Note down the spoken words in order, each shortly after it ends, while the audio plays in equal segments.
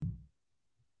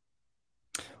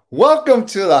Welcome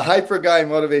to the Hyper Guy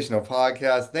Motivational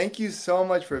Podcast. Thank you so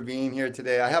much for being here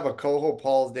today. I have a co-host,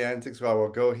 Paul Danczyk, so I will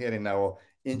go ahead and I will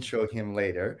intro him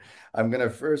later. I'm going to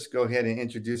first go ahead and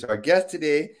introduce our guest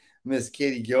today, Miss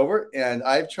Katey Gilbert, and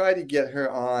I've tried to get her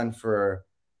on for,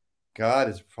 God,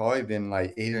 it's probably been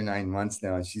like 8 or 9 months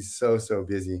now, and she's so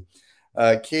busy.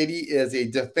 Katey is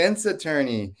a defense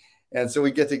attorney, and so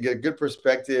we get to get a good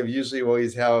perspective. Usually we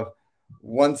always have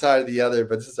one side or the other,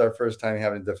 but this is our first time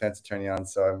having a defense attorney on,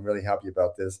 so I'm really happy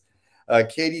about this.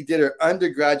 Katey did her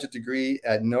undergraduate degree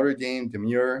at Notre Dame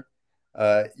Demure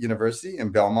University in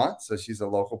Belmont, so she's a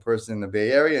local person in the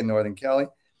Bay Area in Northern Cali.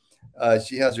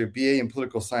 She has her BA in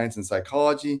political science and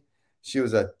psychology. She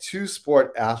was a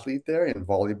two-sport athlete there in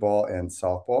volleyball and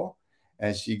softball,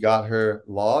 and she got her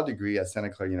law degree at Santa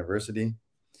Clara University.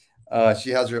 She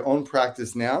has her own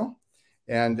practice now.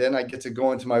 And then I get to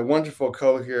go into my wonderful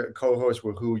co-host,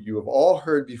 who you have all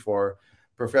heard before,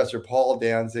 Professor Paul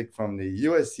Danczyk from the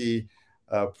USC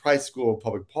Price School of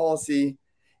Public Policy.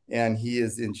 And he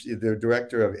is the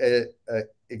director of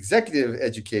executive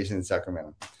education in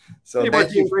Sacramento. So hey,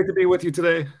 Martin, great to be with you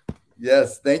today.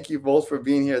 Yes, thank you both for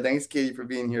being here. Thanks, Katey, for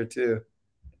being here too.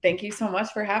 Thank you so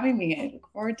much for having me. I look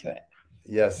forward to it.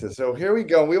 Yes, so here we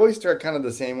go. We always start kind of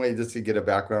the same way, just to get a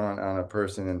background on a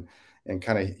person and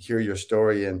kind of hear your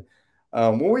story. And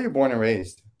where were you born and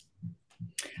raised?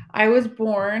 I was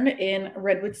born in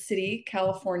Redwood City,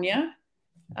 California,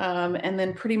 and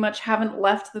then pretty much haven't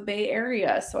left the Bay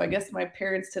Area. So I guess my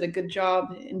parents did a good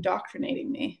job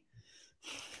indoctrinating me.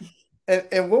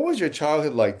 And what was your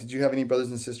childhood like? Did you have any brothers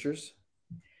and sisters?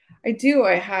 I do.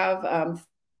 I have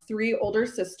 3 older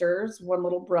sisters, 1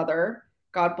 little brother.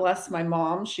 God bless my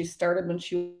mom. She started when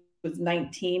she was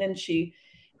 19, and she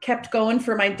kept going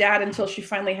for my dad until she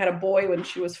finally had a boy when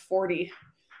she was 40.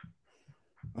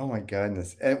 Oh my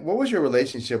goodness. And what was your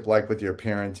relationship like with your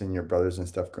parents and your brothers and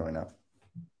stuff growing up?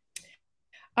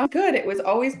 Good. It was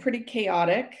always pretty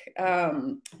chaotic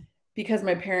because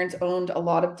my parents owned a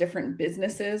lot of different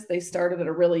businesses. They started at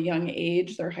a really young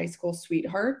age. They're high school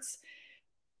sweethearts.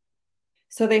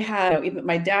 So they had, even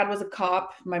my dad was a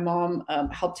cop. My mom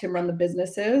helped him run the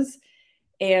businesses.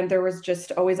 And there was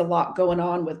just always a lot going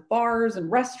on with bars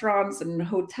and restaurants and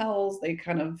hotels. They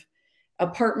kind of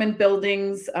apartment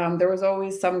buildings. There was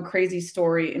always some crazy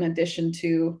story in addition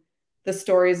to the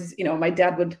stories, my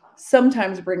dad would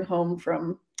sometimes bring home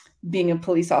from being a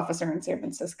police officer in San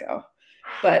Francisco.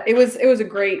 But it was a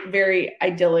great, very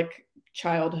idyllic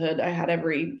childhood. I had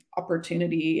every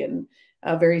opportunity and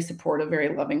a very supportive,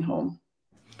 very loving home.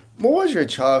 What was your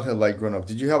childhood like growing up?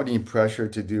 Did you have any pressure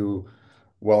to do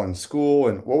well in school?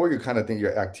 And what were your kind of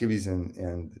your activities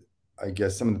and I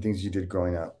guess some of the things you did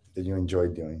growing up that you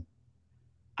enjoyed doing?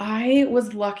 I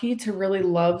was lucky to really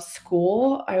love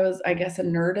school. I was, I guess, a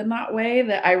nerd in that way,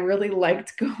 that I really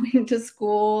liked going to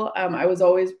school. I was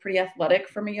always pretty athletic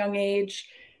from a young age.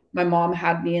 My mom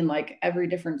had me in like every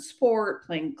different sport,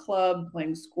 playing club,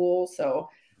 playing school.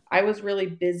 So I was really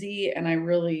busy and I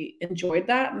really enjoyed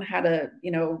that and had a,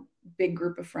 big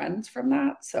group of friends from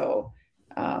that. So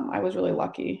I was really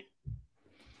lucky.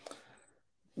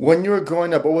 When you were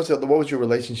growing up, what was your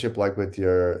relationship like with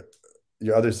your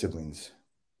other siblings?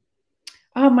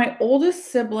 My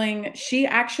oldest sibling, she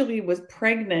actually was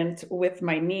pregnant with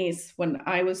my niece when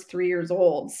I was 3 years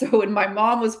old. So when my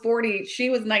mom was 40, she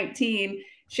was 19.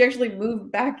 She actually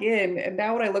moved back in. And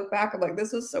now when I look back, I'm like,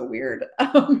 this was so weird.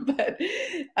 But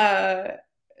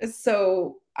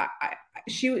so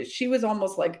she was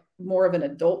almost like more of an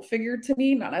adult figure to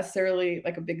me, not necessarily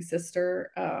like a big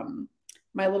sister.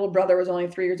 My little brother was only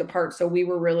 3 years apart. So we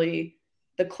were really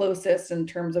the closest in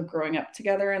terms of growing up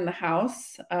together in the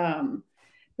house.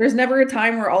 There's never a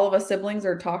time where all of us siblings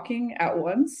are talking at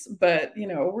once, but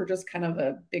we're just kind of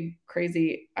a big,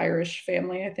 crazy Irish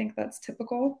family. I think that's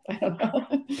typical. I don't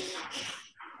know.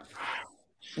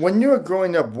 When you were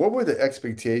growing up, what were the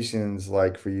expectations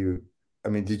like for you? I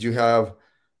mean, did you have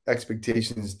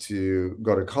expectations to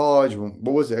go to college?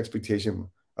 What was the expectation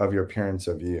of your parents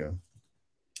of you?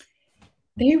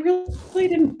 They really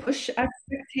didn't push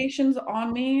expectations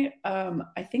on me.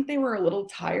 I think they were a little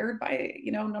tired by,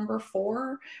 number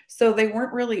 4. So they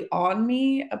weren't really on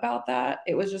me about that.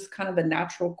 It was just kind of a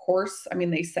natural course. I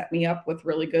mean, they set me up with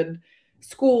really good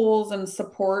schools and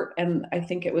support. And I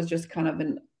think it was just kind of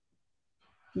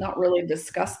not really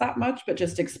discussed that much, but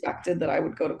just expected that I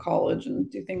would go to college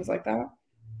and do things like that.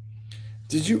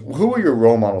 Who were your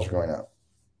role models growing up?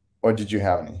 Or did you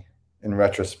have any in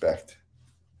retrospect?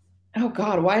 Oh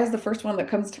God, why is the first one that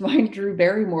comes to mind Drew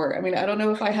Barrymore? I mean, I don't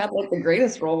know if I had like the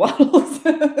greatest role models.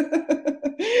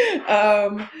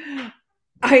 um,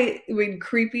 I mean,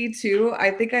 creepy too.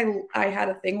 I think I had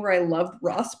a thing where I loved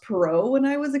Ross Perot when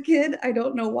I was a kid. I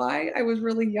don't know why. I was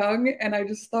really young and I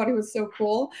just thought he was so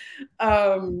cool.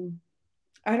 Um,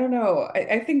 I don't know.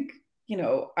 I think,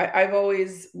 I've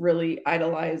always really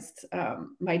idolized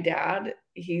my dad.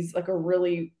 He's like a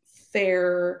really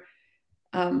fair,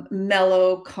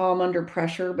 mellow, calm under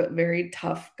pressure, but very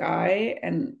tough guy.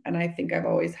 And I think I've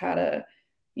always had a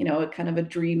kind of a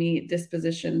dreamy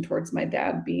disposition towards my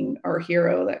dad being our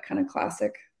hero, that kind of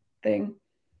classic thing.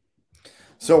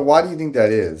 So why do you think that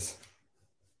is?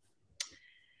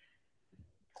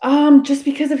 Just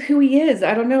because of who he is.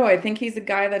 I don't know. I think he's a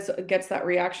guy that gets that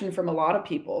reaction from a lot of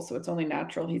people, so it's only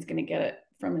natural he's going to get it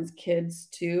from his kids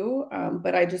too.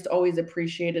 But I just always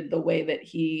appreciated the way that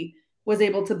he was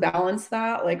able to balance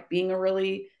that, like being a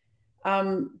really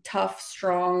tough,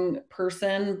 strong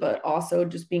person, but also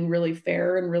just being really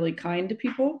fair and really kind to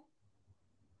people.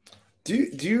 Do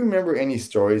you remember any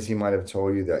stories he might have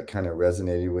told you that kind of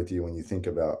resonated with you when you think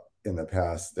about in the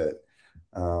past that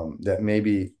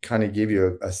maybe kind of give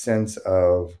you a sense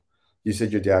of, you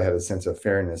said your dad had a sense of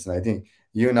fairness, and I think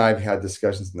you and I have had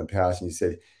discussions in the past, and you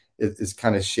said it's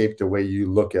kind of shaped the way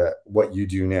you look at what you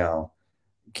do now.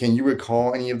 Can you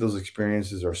recall any of those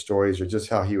experiences or stories, or just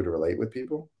how he would relate with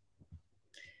people?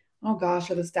 Oh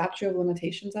gosh, are the statute of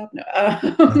limitations up?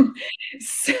 No.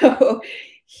 So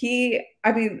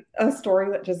I mean, a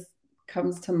story that just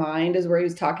comes to mind is where he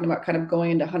was talking about kind of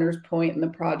going into Hunter's Point and the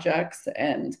projects,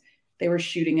 and they were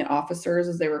shooting at officers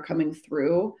as they were coming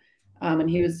through. And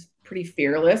he was pretty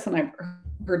fearless. And I've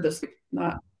heard this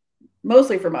not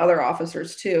mostly from other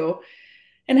officers too,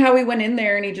 and how he went in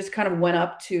there and he just kind of went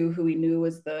up to who he knew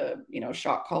was the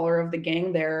shot caller of the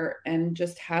gang there, and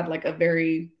just had like a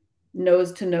very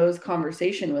nose to nose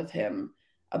conversation with him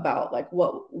about like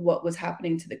what was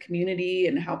happening to the community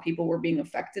and how people were being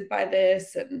affected by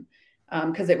this. And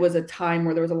because it was a time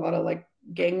where there was a lot of like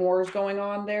gang wars going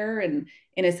on there, and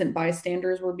innocent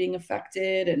bystanders were being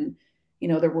affected, and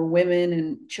there were women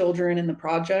and children in the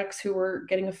projects who were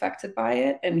getting affected by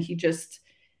it. And he just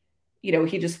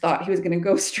thought he was going to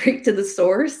go straight to the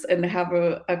source and have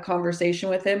a conversation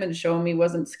with him and show him he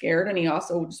wasn't scared. And he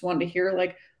also just wanted to hear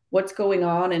like what's going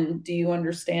on and do you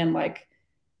understand like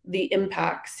the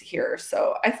impacts here.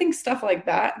 So I think stuff like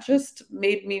that just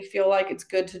made me feel like it's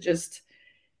good to just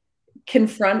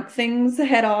confront things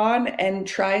head on and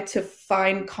try to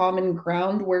find common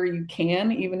ground where you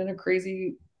can, even in a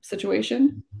crazy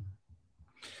situation.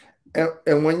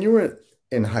 And when you were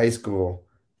in high school,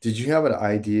 did you have an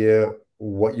idea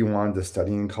what you wanted to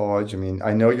study in college? I mean,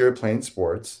 I know you're playing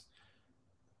sports.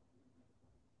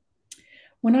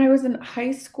 When I was in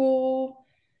high school,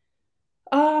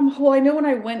 well, I know when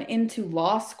I went into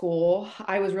law school,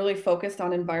 I was really focused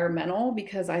on environmental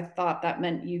because I thought that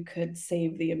meant you could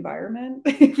save the environment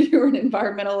if you were an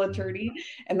environmental attorney.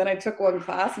 And then I took one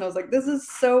class and I was like, this is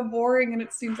so boring. And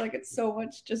it seems like it's so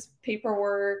much just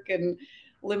paperwork and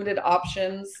limited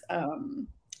options.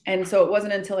 And so it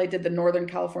wasn't until I did the Northern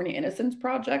California Innocence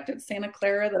Project at Santa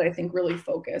Clara that I think really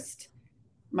focused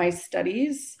my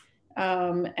studies,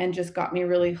 and just got me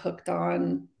really hooked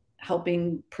on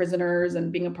helping prisoners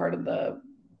and being a part of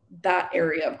that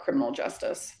area of criminal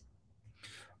justice.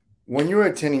 When you were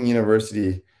attending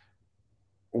university,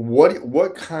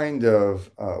 what kind of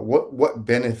what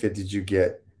benefit did you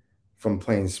get from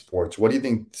playing sports? What do you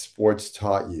think sports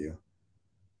taught you?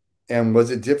 And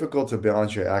was it difficult to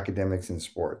balance your academics and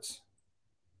sports?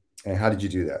 And how did you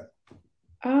do that?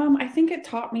 I think it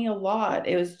taught me a lot.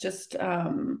 It was just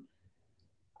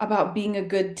about being a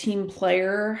good team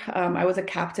player. I was a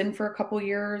captain for a couple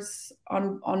years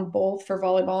on both for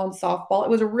volleyball and softball. It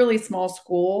was a really small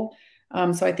school,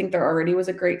 so I think there already was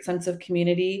a great sense of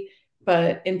community.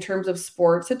 But in terms of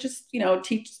sports, it just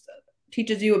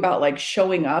teaches you about like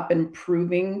showing up and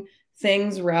proving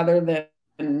things rather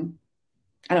than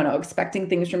I don't know, expecting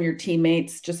things from your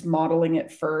teammates, just modeling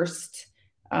it first.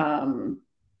 Um,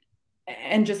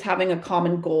 and just having a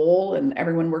common goal and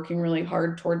everyone working really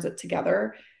hard towards it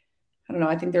together. I don't know.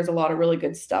 I think there's a lot of really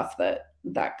good stuff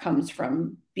that comes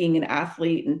from being an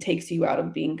athlete and takes you out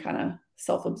of being kind of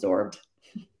self-absorbed.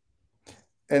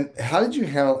 And how did you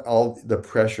handle all the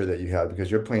pressure that you had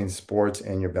because you're playing sports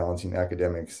and you're balancing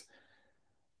academics?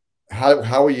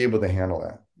 How were you able to handle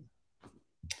that?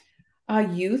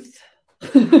 Youth.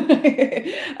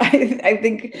 I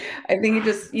think it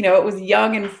just it was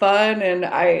young and fun, and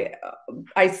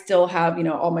I still have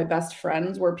all my best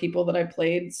friends were people that I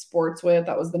played sports with.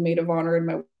 That was the maid of honor in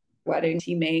my wedding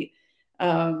teammate,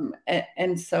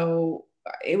 and so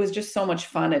it was just so much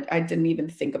fun. I didn't even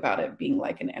think about it being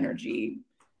like an energy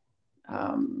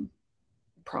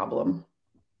problem.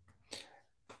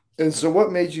 And so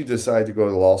what made you decide to go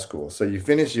to law school? So you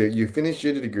finished your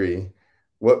degree.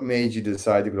 What made you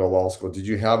decide to go to law school? Did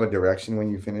you have a direction when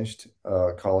you finished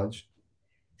college?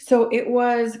 So it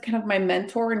was kind of my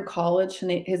mentor in college,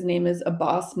 and his name is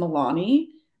Abbas Milani.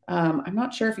 I'm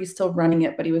not sure if he's still running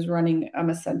it, but he was running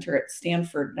a center at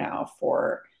Stanford now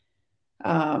for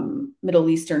Middle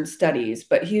Eastern studies.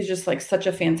 But he's just like such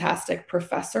a fantastic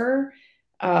professor.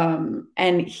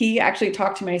 And he actually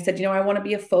talked to me. I said, I want to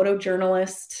be a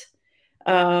photojournalist.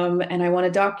 And I want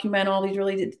to document all these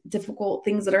really difficult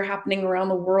things that are happening around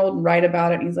the world and write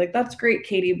about it. And he's like, that's great,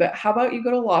 Katey, but how about you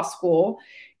go to law school?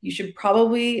 You should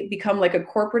probably become like a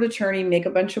corporate attorney, make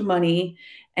a bunch of money.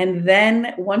 And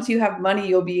then once you have money,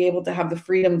 you'll be able to have the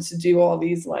freedom to do all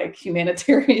these like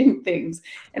humanitarian things.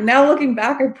 And now looking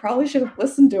back, I probably should have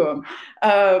listened to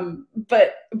him.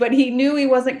 But he knew he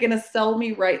wasn't going to sell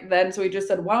me right then. So he just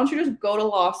said, why don't you just go to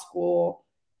law school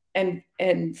and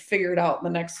figured out in the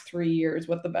next 3 years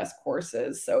what the best course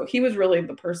is. So he was really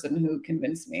the person who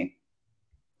convinced me.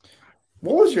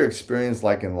 What was your experience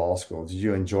like in law school? Did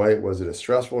you enjoy it? Was it a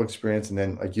stressful experience? And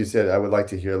then, like you said, I would like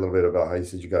to hear a little bit about how you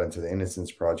said you got into the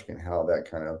Innocence Project and how that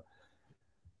kind of,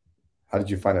 how did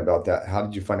you find about that? How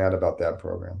did you find out about that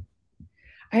program?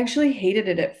 I actually hated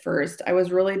it at first. I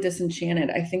was really disenchanted.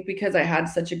 I think because I had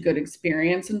such a good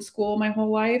experience in school my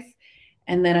whole life.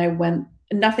 And then I went,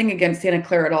 nothing against Santa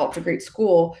Clara at all. It's a great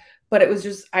school, but it was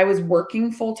just, I was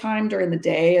working full time during the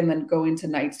day and then going to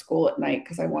night school at night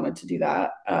because I wanted to do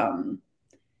that.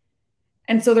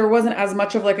 And so there wasn't as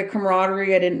much of like a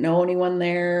camaraderie. I didn't know anyone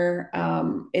there.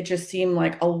 It just seemed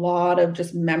like a lot of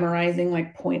just memorizing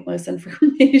like pointless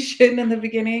information in the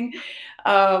beginning.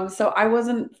 So I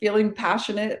wasn't feeling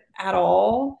passionate at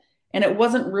all. And it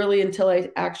wasn't really until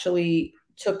I actually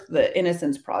took the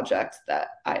Innocence Project that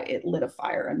it lit a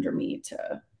fire under me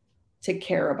to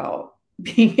care about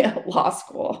being at law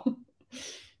school.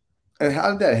 And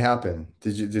how did that happen?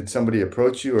 Did somebody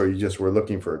approach you, or you just were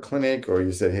looking for a clinic, or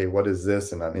you said, "Hey, what is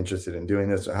this?" And I'm interested in doing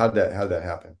this. How did that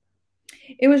happen?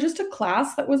 It was just a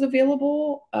class that was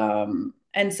available.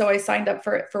 And so I signed up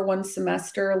for it for one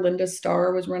semester. Linda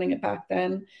Starr was running it back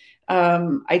then.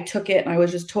 I took it and I was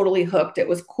just totally hooked. It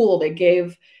was cool. They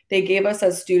gave us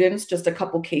as students just a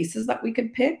couple cases that we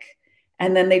could pick,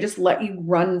 and then they just let you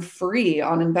run free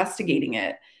on investigating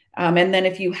it. And then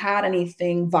if you had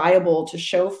anything viable to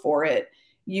show for it,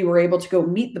 you were able to go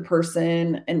meet the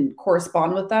person and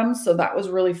correspond with them. So that was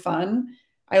really fun.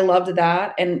 I loved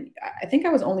that. And I think I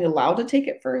was only allowed to take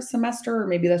it for a semester, or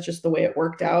maybe that's just the way it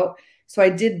worked out. So I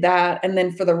did that. And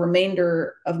then for the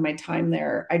remainder of my time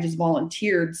there, I just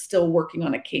volunteered, still working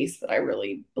on a case that I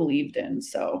really believed in.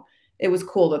 So it was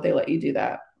cool that they let you do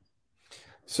that.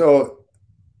 So,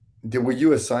 were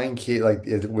you assigned case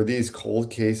were these cold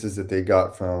cases that they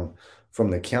got from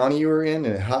the county you were in,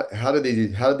 and how did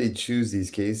they choose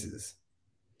these cases?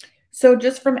 So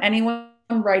just from anyone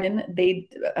writing, they,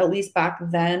 at least back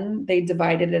then, they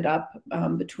divided it up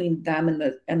between them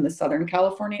and the Southern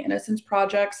California Innocence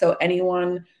Project. So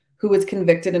anyone who was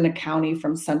convicted in a county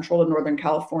from Central to Northern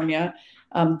California,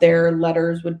 their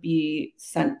letters would be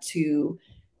sent to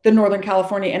the Northern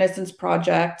California Innocence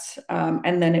Project,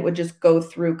 and then it would just go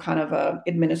through kind of a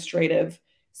administrative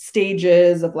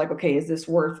stages of like, okay, is this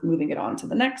worth moving it on to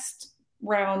the next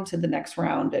round,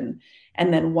 and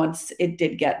then once it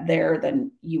did get there,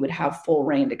 then you would have full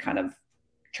reign to kind of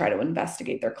try to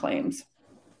investigate their claims.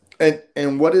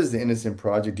 And what is the Innocent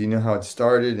Project? Do you know how it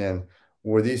started? And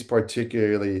were these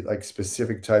particularly like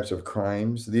specific types of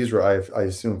crimes? These were, I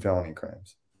assume, felony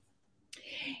crimes.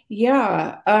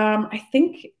 Yeah, I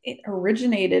think it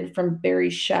originated from Barry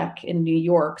Scheck in New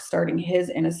York, starting his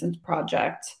Innocence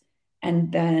Project,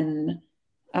 and then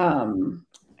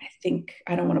I think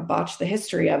I don't want to botch the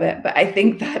history of it, but I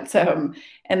think that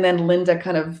and then Linda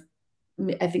kind of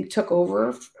I think took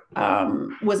over,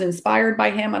 was inspired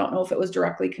by him. I don't know if it was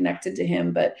directly connected to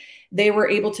him, but they were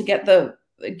able to get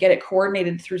it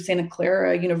coordinated through Santa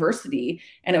Clara University.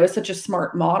 And it was such a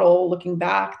smart model looking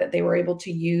back that they were able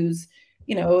to use,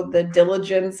 the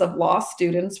diligence of law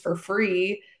students for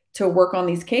free to work on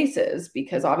these cases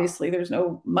because obviously there's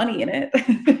no money in it.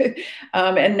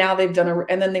 And now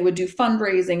and then they would do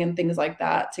fundraising and things like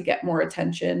that to get more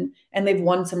attention. And they've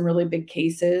won some really big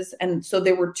cases. And so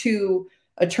there were two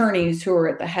attorneys who were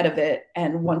at the head of it.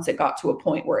 And once it got to a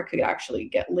point where it could actually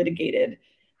get litigated,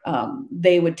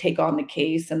 they would take on the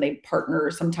case and they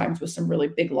partner sometimes with some really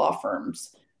big law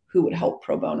firms who would help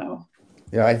pro bono.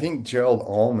 Yeah, I think Gerald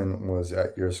Allman was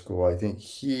at your school. I think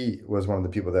he was one of the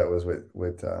people that was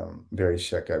with Barry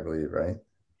Scheck, I believe, right?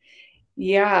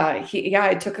 Yeah,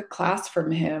 I took a class from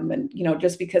him, and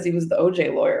just because he was the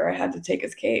OJ lawyer, I had to take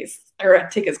his case or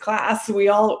take his class.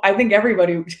 I think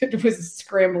everybody was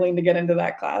scrambling to get into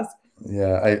that class.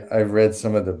 Yeah, I read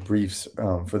some of the briefs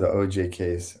for the OJ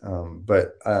case,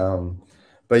 but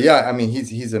yeah, I mean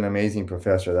he's an amazing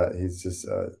professor. That he's just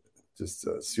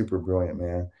a super brilliant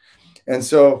man. And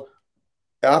so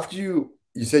after you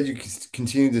said you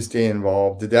continued to stay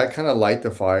involved, did that kind of light the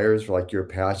fires for like your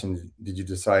passion? Did you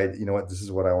decide, you know what, this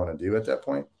is what I want to do at that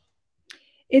point?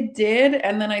 It did,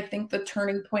 and then I think the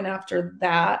turning point after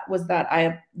that was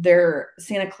that their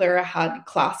Santa Clara had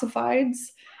classifieds.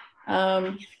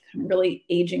 I'm really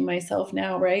aging myself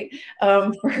now, right?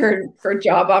 For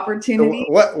job opportunity.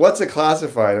 So what's a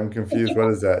classified? I'm confused.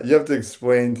 What is that? You have to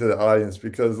explain to the audience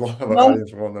because a lot of our Well,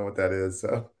 audience won't know what that is.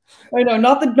 So I know,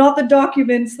 not the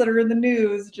documents that are in the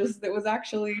news, just it was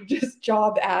actually just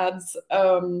job ads.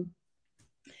 And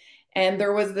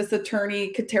there was this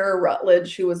attorney, Katera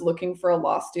Rutledge, who was looking for a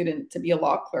law student to be a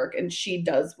law clerk, and she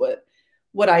does what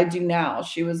I do now.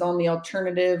 She was on the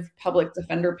alternative public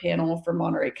defender panel for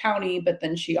Monterey County, but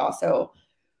then she also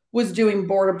was doing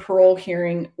board of parole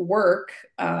hearing work.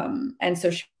 And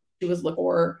so she was looking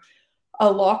for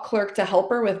a law clerk to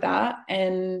help her with that.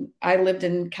 And I lived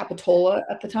in Capitola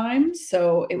at the time.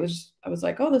 So I was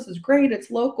like, oh, this is great.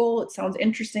 It's local. It sounds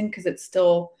interesting because it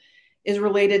still is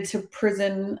related to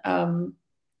prison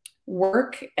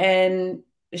work. And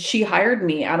she hired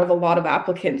me out of a lot of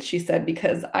applicants, she said,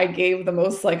 because I gave the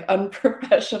most like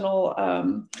unprofessional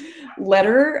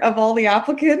letter of all the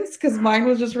applicants, because mine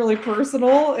was just really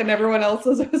personal and everyone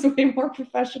else's was way more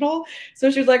professional.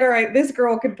 So she was like, all right, this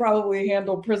girl could probably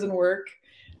handle prison work.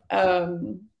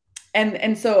 And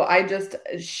so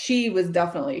she was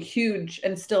definitely huge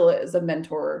and still is a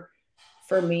mentor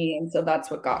for me. And so that's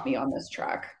what got me on this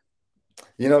track.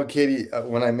 you know, Katey,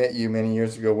 when I met you many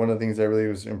years ago, one of the things I really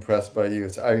was impressed by you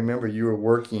is I remember you were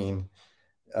working.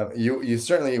 You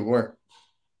certainly weren't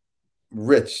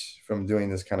rich from doing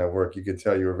this kind of work. You could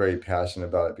tell you were very passionate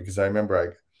about it because I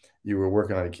remember you were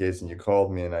working on a case and you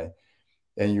called me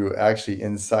and you were actually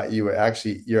inside.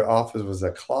 Your office was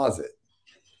a closet.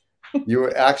 You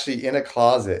were actually in a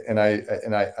closet, and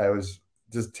I was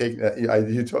just taking.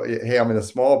 You told, hey, I'm in a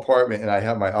small apartment and I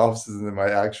have my offices in my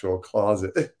actual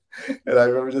closet. And I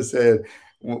remember just saying,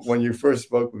 when you first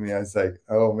spoke with me, I was like,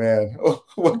 oh man,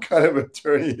 what kind of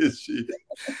attorney is she?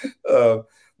 Uh,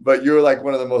 but you're like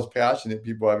one of the most passionate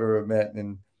people I've ever met.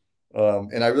 And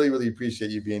I really, really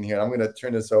appreciate you being here. I'm going to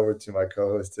turn this over to my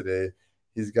co-host today.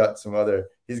 He's going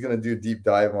to do a deep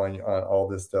dive on all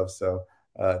this stuff. So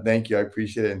thank you. I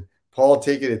appreciate it. And Paul,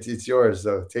 take it. It's yours.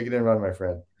 So take it and run, my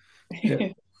friend.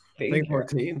 Yeah. Thanks,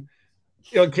 Martine.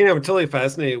 Kenny, I'm totally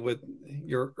fascinated with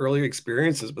your earlier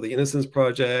experiences with the Innocence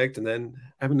Project and then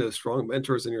having those strong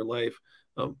mentors in your life.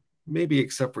 Maybe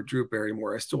except for Drew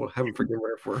Barrymore. I still haven't forgiven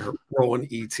her for her role in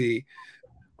E.T.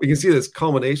 We can see this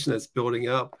culmination that's building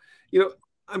up.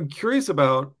 I'm curious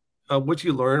about what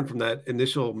you learned from that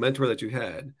initial mentor that you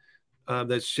had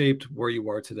that shaped where you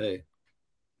are today.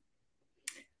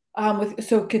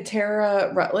 So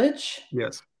Katera Rutledge.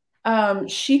 Yes.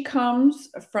 She comes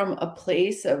from a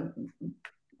place of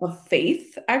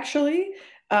faith, actually.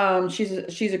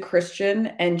 She's a Christian,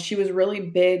 and she was really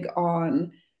big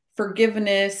on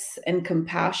forgiveness and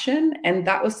compassion. And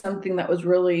that was something that was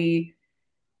really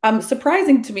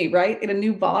surprising to me, right? In a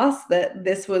new boss, that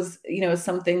this was,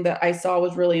 something that I saw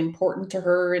was really important to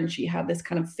her. And she had this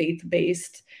kind of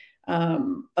faith-based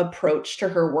approach to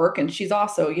her work. And she's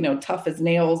also, tough as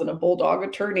nails and a bulldog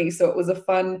attorney. So it was a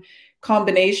fun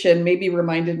combination, maybe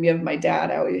reminded me of my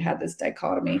dad, how he had this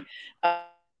dichotomy.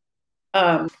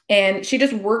 And she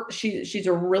just worked, she's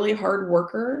a really hard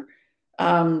worker,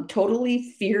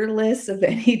 totally fearless of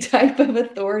any type of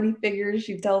authority figure.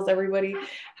 She tells everybody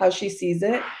how she sees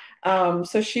it.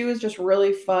 So she was just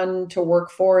really fun to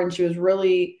work for. And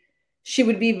she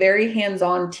would be very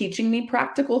hands-on teaching me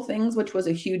practical things, which was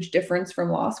a huge difference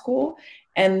from law school.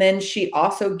 And then she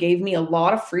also gave me a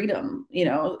lot of freedom.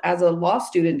 As a law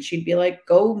student, she'd be like,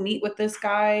 go meet with this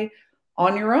guy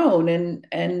on your own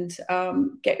and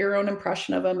get your own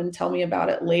impression of him and tell me about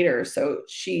it later. So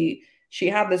she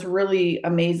had this really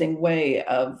amazing way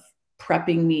of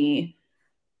prepping me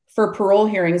for parole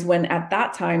hearings, when at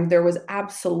that time there was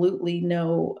absolutely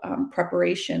no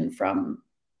preparation from,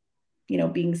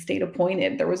 being state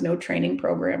appointed. There was no training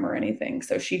program or anything.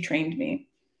 So she trained me.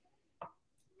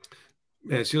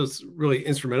 Man, she was really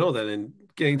instrumental then in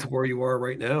getting to where you are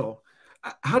right now.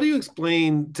 How do you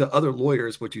explain to other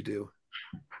lawyers what you do?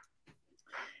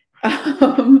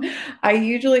 I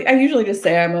usually just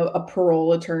say I'm a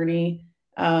parole attorney.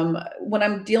 When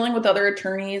I'm dealing with other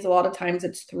attorneys, a lot of times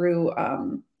it's through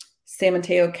San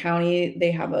Mateo County.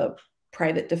 They have a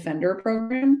private defender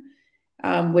program,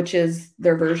 which is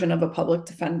their version of a public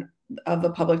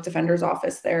defender's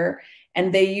office there.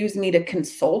 And they use me to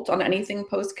consult on anything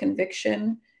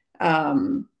post-conviction.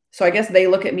 So I guess they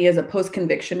look at me as a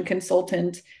post-conviction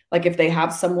consultant. Like if they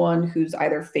have someone who's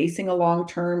either facing a long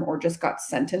term or just got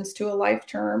sentenced to a life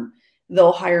term,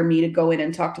 they'll hire me to go in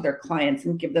and talk to their clients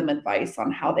and give them advice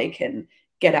on how they can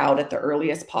get out at the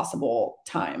earliest possible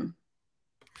time.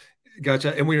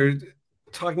 Gotcha. And when you're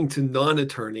talking to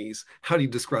non-attorneys, how do you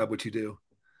describe what you do?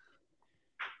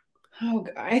 Oh,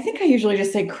 I think I usually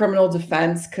just say criminal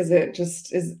defense because it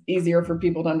just is easier for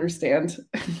people to understand.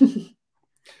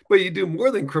 But you do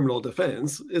more than criminal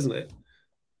defense, isn't it?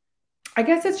 I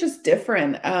guess it's just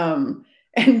different.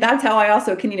 And that's how I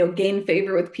also can, gain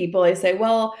favor with people. I say,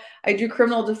 well, I do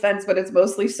criminal defense, but it's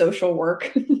mostly social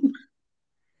work.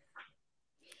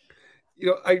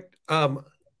 I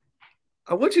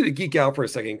want you to geek out for a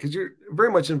second because you're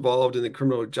very much involved in the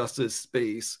criminal justice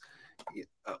space.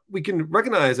 We can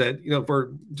recognize that, if we're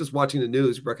just watching the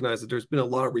news, recognize that there's been a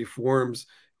lot of reforms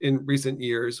in recent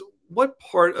years. What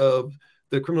part of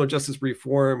the criminal justice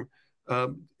reform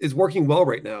is working well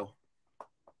right now?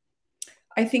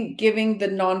 I think giving the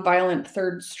nonviolent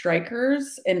third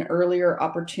strikers an earlier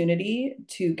opportunity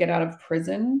to get out of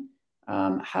prison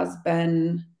has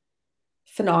been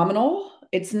phenomenal.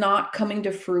 It's not coming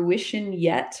to fruition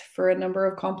yet for a number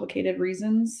of complicated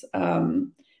reasons.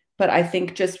 But I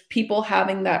think just people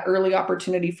having that early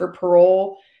opportunity for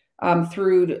parole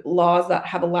through laws that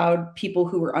have allowed people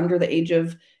who were under the age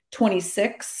of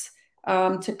 26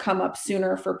 to come up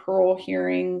sooner for parole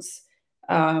hearings,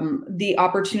 the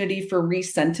opportunity for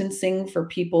resentencing for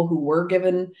people who were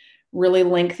given really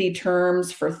lengthy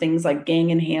terms for things like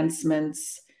gang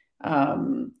enhancements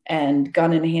and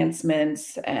gun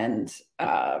enhancements and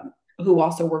who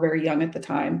also were very young at the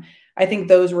time. I think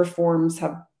those reforms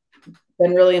have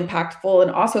been really impactful,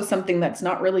 and also something that's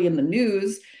not really in the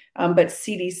news, but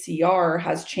CDCR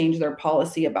has changed their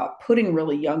policy about putting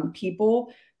really young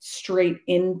people straight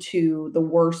into the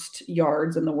worst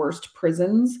yards and the worst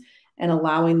prisons and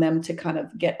allowing them to kind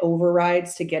of get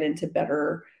overrides to get into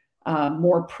better,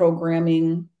 more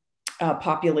programming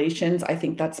populations. I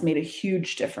think that's made a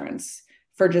huge difference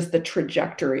for just the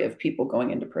trajectory of people going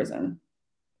into prison.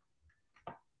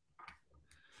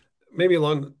 Maybe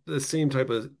along the same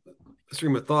type of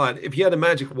stream of thought, if you had a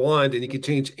magic wand and you could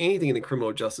change anything in the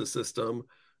criminal justice system,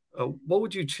 what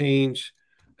would you change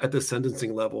at the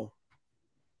sentencing level?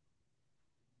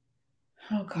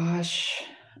 Oh gosh.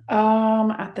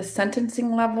 At the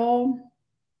sentencing level,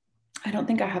 I don't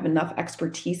think I have enough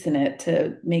expertise in it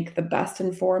to make the best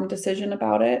informed decision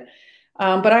about it.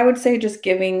 But I would say just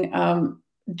giving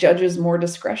judges more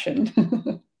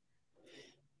discretion.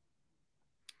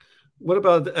 What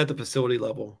about at the facility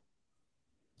level?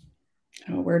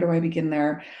 Oh, where do I begin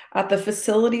there? At the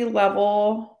facility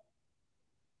level,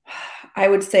 I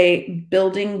would say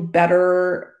building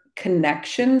better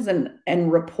connections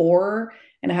and rapport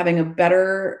and having a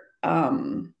better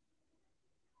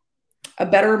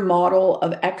model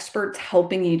of experts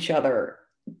helping each other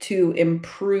to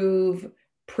improve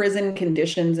prison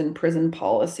conditions and prison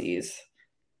policies.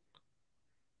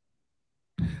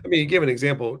 I mean, you gave an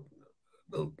example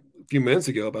a few minutes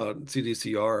ago about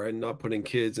CDCR and not putting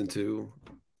kids into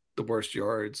the worst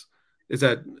yards. Is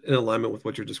that in alignment with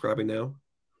what you're describing now?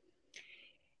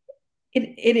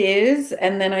 It is.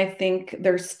 And then I think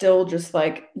there's still just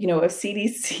like, if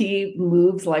CDC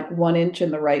moves like 1 inch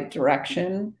in the right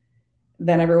direction,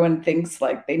 then everyone thinks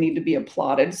like they need to be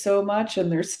applauded so much,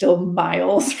 and there's still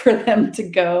miles for them to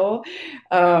go.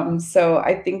 So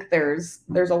I think there's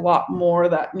a lot more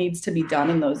that needs to be done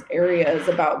in those areas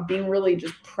about being really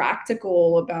just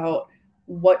practical about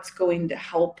what's going to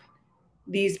help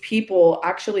these people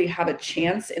actually have a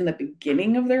chance in the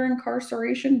beginning of their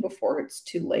incarceration before it's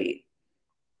too late.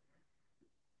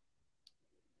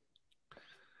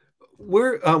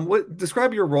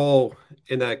 Describe your role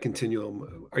in that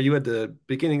continuum? Are you at the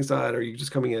beginning side? Are you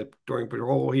just coming in during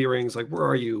parole hearings? Like, where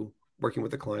are you working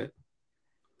with the client?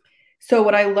 So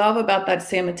what I love about that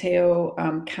San Mateo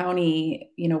County,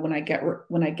 when I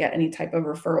get any type of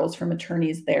referrals from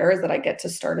attorneys there, is that I get to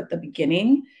start at the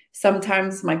beginning.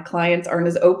 Sometimes my clients aren't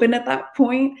as open at that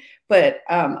point, but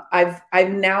I've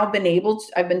now been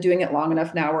I've been doing it long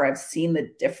enough now where I've seen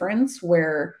the difference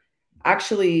where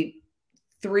actually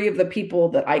 3 of the people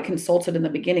that I consulted in the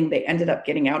beginning, they ended up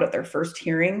getting out at their first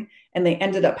hearing, and they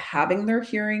ended up having their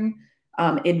hearing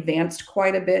advanced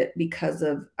quite a bit because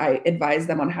I advised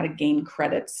them on how to gain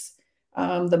credits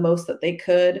the most that they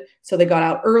could. So they got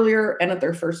out earlier and at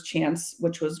their first chance,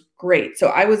 which was great. So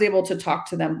I was able to talk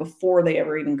to them before they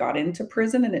ever even got into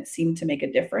prison, and it seemed to make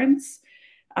a difference.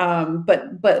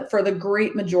 But for the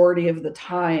great majority of the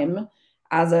time,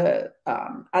 as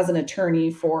an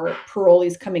attorney for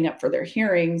parolees coming up for their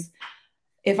hearings,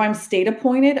 if I'm state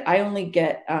appointed, I only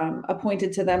get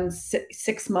appointed to them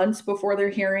 6 months before their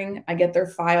hearing. I get their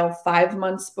file 5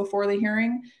 months before the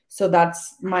hearing. So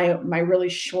that's my really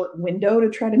short window to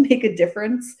try to make a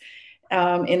difference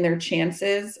in their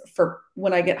chances. For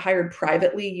when I get hired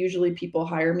privately, usually people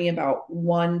hire me about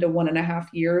 1 to 1.5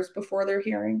 years before their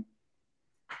hearing.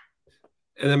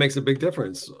 And that makes a big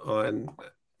difference on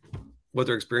what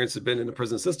their experience has been in the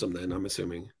prison system then, I'm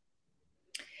assuming.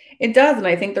 It does. And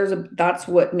I think that's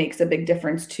what makes a big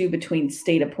difference too between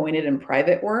state appointed and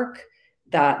private work,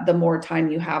 that the more time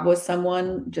you have with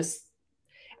someone,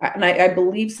 and I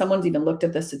believe someone's even looked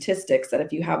at the statistics that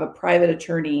if you have a private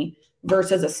attorney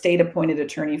versus a state appointed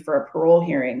attorney for a parole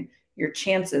hearing, your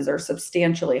chances are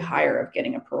substantially higher of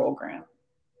getting a parole grant.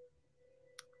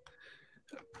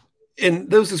 In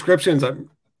those descriptions, I'm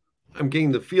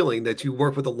getting the feeling that you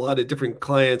work with a lot of different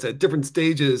clients at different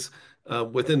stages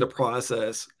within the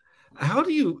process. How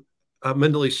do you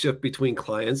mentally shift between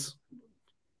clients?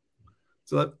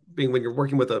 So that being when you're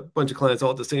working with a bunch of clients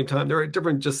all at the same time, there are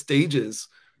different just stages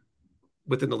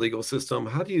within the legal system.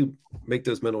 How do you make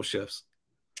those mental shifts?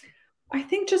 I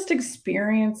think just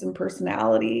experience and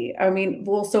personality. I mean,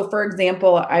 well, so for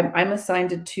example, I'm assigned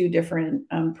to 2 different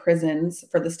prisons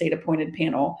for the state appointed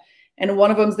panel. And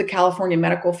one of them is the California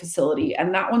Medical Facility.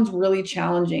 And that one's really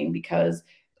challenging because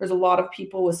there's a lot of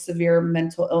people with severe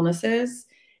mental illnesses.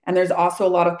 And there's also a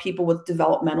lot of people with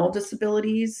developmental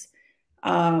disabilities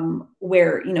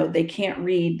where, they can't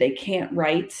read, they can't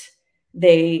write.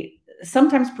 They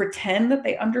sometimes pretend that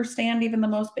they understand even the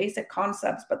most basic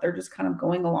concepts, but they're just kind of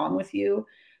going along with you.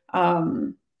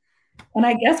 And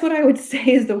I guess what I would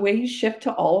say is the way you shift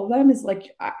to all of them is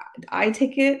like, I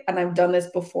take it, and I've done this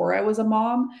before I was a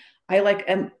mom.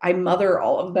 I mother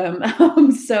all of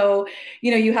them. So,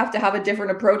 you have to have a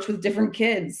different approach with different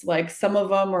kids. Like some of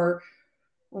them are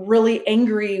really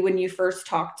angry when you first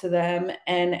talk to them.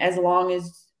 And as long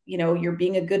as, you're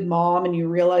being a good mom and you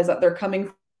realize that they're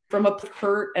coming from a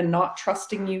hurt and not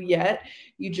trusting you yet,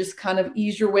 you just kind of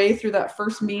ease your way through that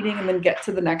first meeting and then get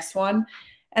to the next one.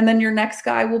 And then your next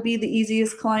guy will be the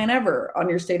easiest client ever on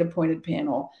your state appointed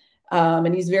panel.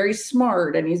 And he's very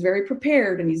smart and he's very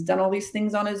prepared and he's done all these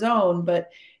things on his own, but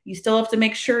you still have to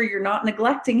make sure you're not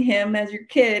neglecting him as your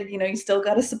kid. You still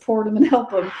got to support him and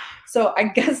help him. So I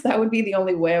guess that would be the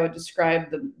only way I would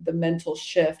describe the mental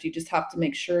shift. You just have to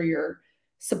make sure you're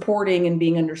supporting and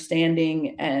being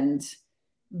understanding and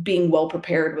being well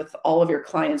prepared with all of your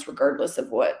clients, regardless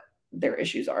of what their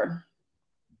issues are.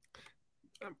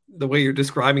 The way you're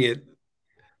describing it,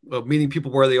 meeting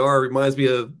people where they are, reminds me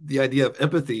of the idea of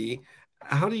empathy.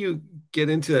 How do you get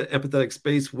into that empathetic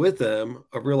space with them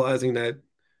of realizing that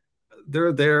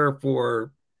they're there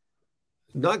for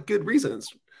not good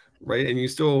reasons, right? And you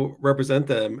still represent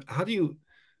them. How do you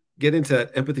get into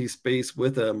that empathy space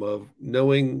with them of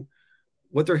knowing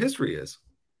what their history is?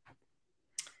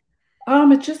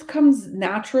 It just comes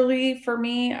naturally for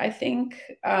me, I think.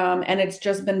 And it's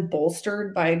just been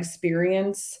bolstered by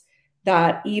experience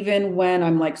that even when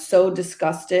I'm like so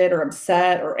disgusted or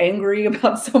upset or angry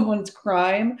about someone's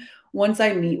crime, once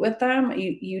I meet with them,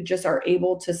 you just are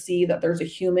able to see that there's a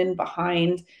human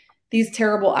behind these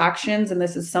terrible actions. And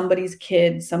this is somebody's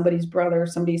kid, somebody's brother,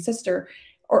 somebody's sister.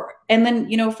 And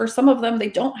then, for some of them, they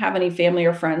don't have any family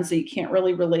or friends, so you can't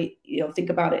really relate, think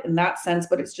about it in that sense.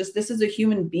 But it's just, this is a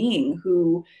human being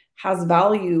who has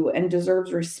value and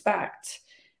deserves respect.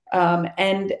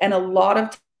 And a lot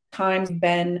of times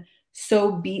been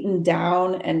so beaten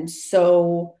down and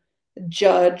so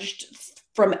judged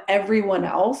from everyone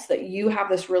else that you have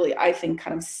this really, I think,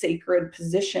 kind of sacred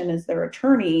position as their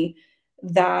attorney,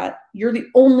 that you're the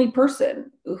only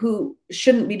person who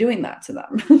shouldn't be doing that to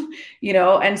them,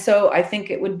 And so I think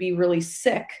it would be really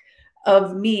sick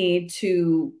of me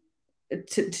to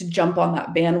jump on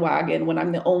that bandwagon when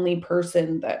I'm the only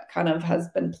person that kind of has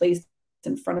been placed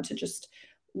in front of, to just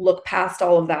look past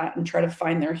all of that and try to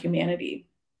find their humanity.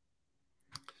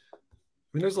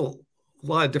 I mean, there's a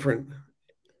lot of different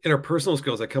interpersonal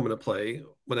skills that come into play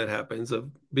when that happens, of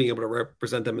being able to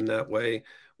represent them in that way.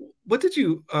 What have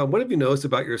you noticed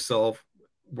about yourself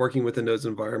working within those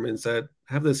environments that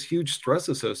have this huge stress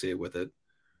associated with it?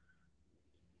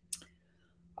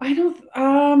 I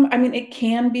mean,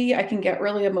 I can get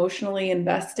really emotionally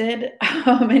invested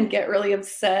and get really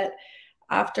upset.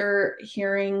 after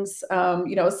hearings.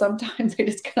 Sometimes I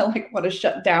just kind of like want to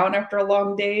shut down after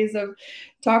long days of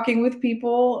talking with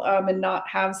people and not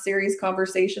have serious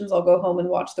conversations. I'll go home and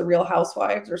watch The Real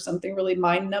Housewives or something really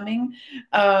mind-numbing.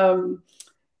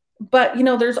 But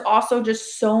there's also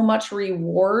just so much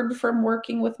reward from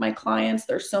working with my clients.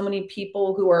 There's so many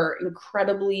people who are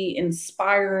incredibly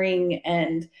inspiring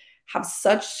and have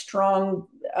such strong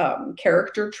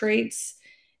character traits,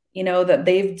 that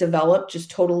they've developed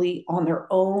just totally on their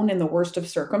own in the worst of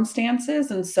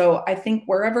circumstances. And so I think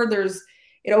wherever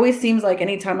it always seems like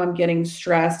anytime I'm getting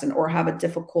stressed or have a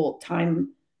difficult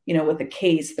time, with a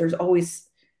case, there's always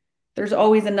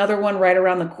another one right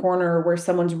around the corner where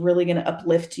someone's really going to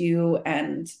uplift you.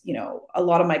 And, a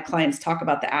lot of my clients talk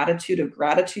about the attitude of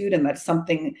gratitude, and that's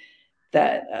something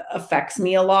that affects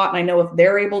me a lot. And I know if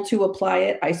they're able to apply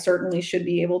it, I certainly should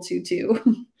be able to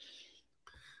too.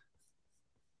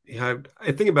 Yeah,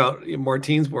 I think about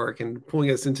Martine's work and pulling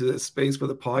us into this space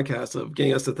with a podcast of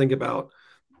getting us to think about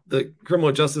the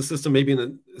criminal justice system maybe in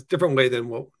a different way than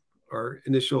what our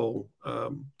initial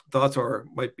thoughts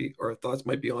might be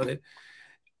on it.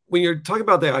 When you're talking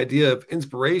about the idea of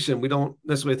inspiration, we don't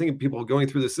necessarily think of people going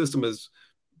through the system as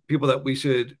people that we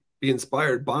should be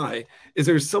inspired by. Is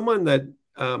there someone that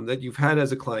you've had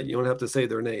as a client? You don't have to say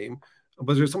their name,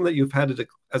 but is there someone that you've had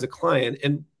as a client,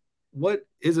 and what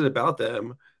is it about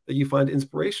them that you find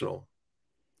inspirational?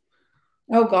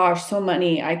 Oh gosh, so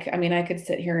many. I mean, I could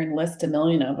sit here and list a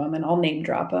million of them, and I'll name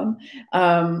drop them.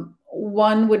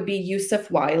 One would be Yusuf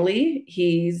Wiley.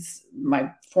 He's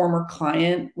my former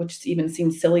client, which even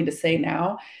seems silly to say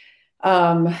now,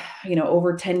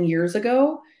 over 10 years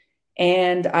ago.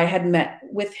 And I had met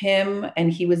with him,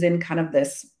 and he was in kind of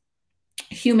this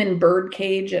human bird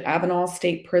cage at Avenal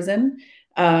State Prison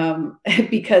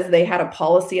because they had a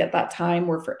policy at that time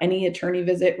where for any attorney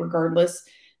visit, regardless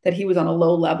that he was on a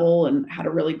low level and had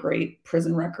a really great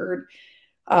prison record,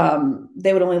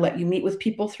 they would only let you meet with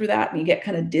people through that, and you get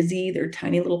kind of dizzy. They're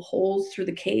tiny little holes through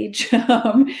the cage.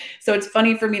 So it's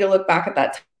funny for me to look back at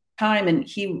that time, and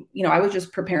he, I was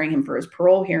just preparing him for his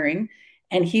parole hearing,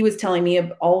 and he was telling me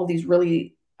of all of these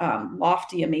really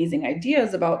lofty, amazing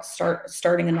ideas about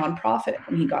starting a nonprofit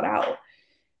when he got out.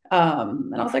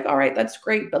 And I was like, all right, that's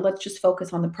great, but let's just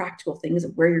focus on the practical things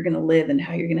of where you're going to live and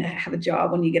how you're going to have a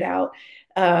job when you get out,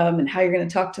 and how you're going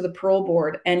to talk to the parole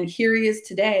board. And here he is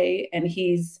today, and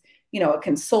he's, a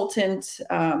consultant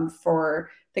for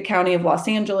the County of Los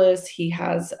Angeles. He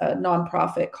has a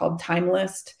nonprofit called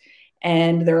Timelist,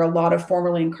 and there are a lot of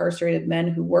formerly incarcerated men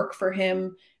who work for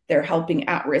him. They're helping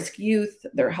at-risk youth.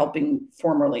 They're helping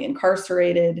formerly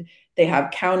incarcerated. They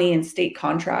have county and state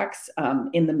contracts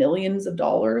in the millions of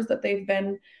dollars that they've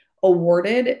been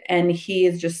awarded. And he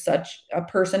is just such a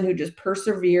person who just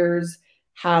perseveres,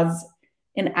 has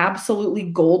an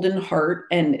absolutely golden heart,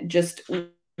 and just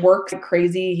works like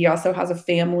crazy. He also has a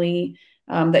family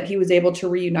that he was able to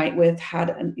reunite with, had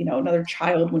another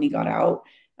child when he got out.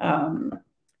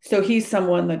 So he's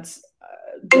someone that's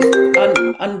just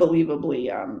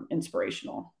unbelievably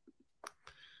inspirational.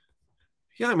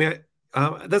 Yeah, I mean,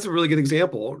 that's a really good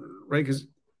example, right? Because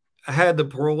had the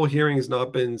parole hearings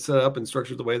not been set up and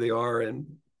structured the way they are, and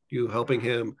you helping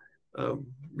him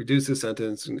reduce his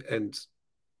sentence and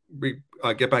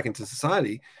get back into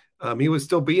society, he would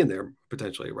still be in there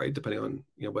potentially, right? Depending on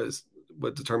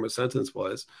what the term of sentence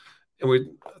was. And we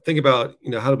think about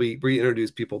how do we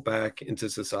reintroduce people back into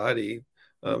society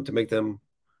to make them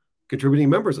contributing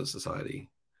members of society.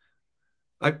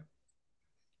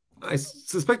 I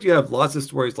suspect you have lots of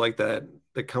stories like that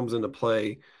comes into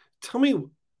play. Tell me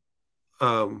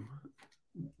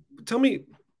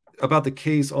about the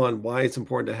case on why it's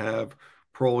important to have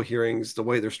parole hearings the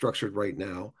way they're structured right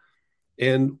now,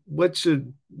 and what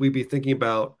should we be thinking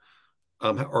about,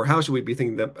 or how should we be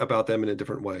thinking about them in a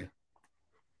different way?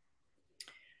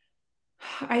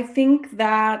 I think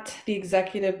that the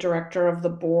executive director of the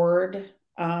board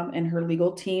and her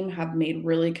legal team have made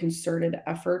really concerted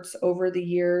efforts over the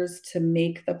years to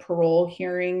make the parole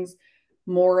hearings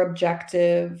more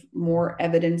objective, more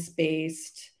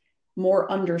evidence-based,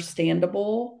 more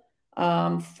understandable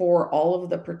for all of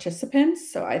the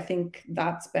participants. So I think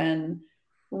that's been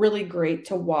really great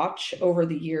to watch over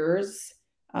the years.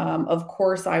 Of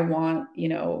course, I want,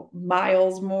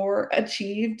 miles more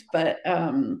achieved, but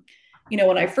when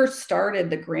I first started,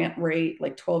 the grant rate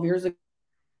like 12 years ago.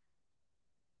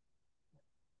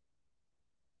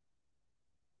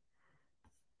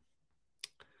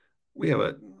 We have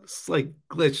a slight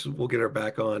glitch. We'll get her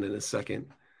back on in a second.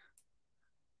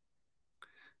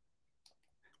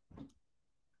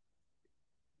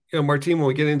 Martine, when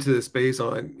we get into the space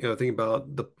on, thinking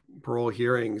about the parole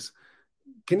hearings,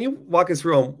 can you walk us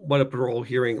through on what a parole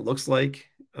hearing looks like?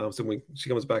 So when she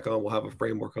comes back on, we'll have a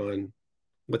framework on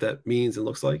what that means and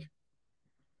looks like.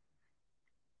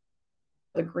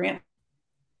 The grant.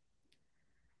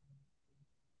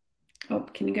 Oh,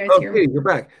 can you guys hear me? You're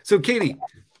back. So Katey,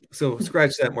 so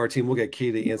scratch that, Martine. We'll get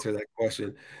Katey to answer that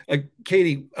question.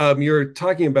 Katey, you're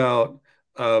talking about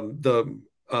the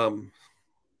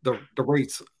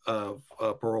rates of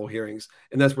parole hearings,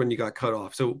 and that's when you got cut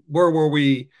off. So where were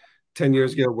we 10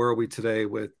 years ago? Where are we today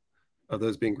with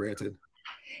those being granted?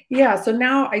 Yeah, so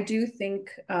now I do think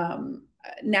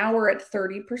now we're at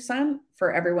 30%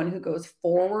 for everyone who goes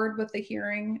forward with the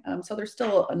hearing. So there's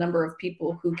still a number of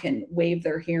people who can waive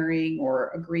their hearing or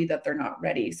agree that they're not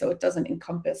ready. So it doesn't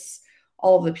encompass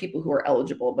all of the people who are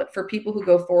eligible. But for people who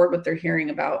go forward with their hearing,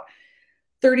 about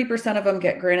 30% of them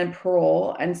get granted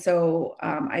parole. And so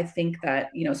I think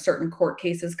that, certain court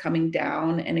cases coming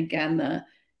down, and again, the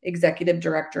executive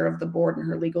director of the board and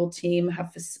her legal team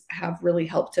have really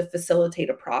helped to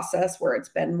facilitate a process where it's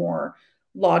been more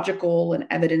logical and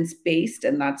evidence-based,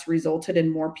 and that's resulted in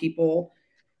more people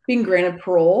being granted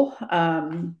parole.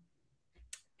 And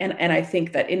I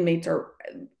think that inmates are,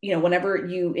 whenever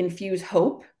you infuse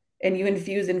hope and you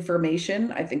infuse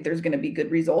information, I think there's going to be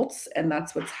good results. And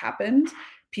that's what's happened.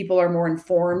 People are more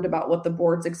informed about what the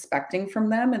board's expecting from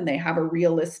them, and they have a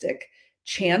realistic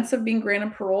chance of being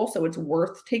granted parole. So it's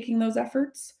worth taking those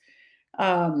efforts.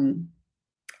 In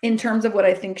terms of what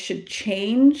I think should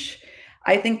change,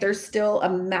 I think there's still a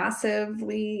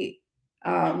massively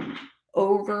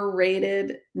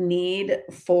overrated need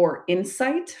for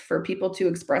insight, for people to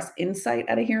express insight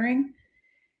at a hearing.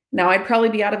 Now, I'd probably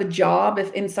be out of a job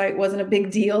if insight wasn't a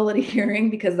big deal at a hearing,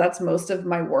 because that's most of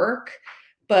my work.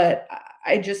 But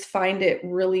I just find it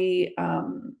really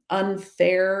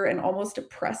unfair and almost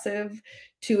oppressive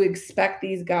to expect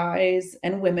these guys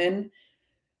and women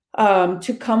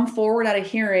to come forward at a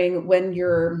hearing when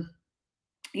you're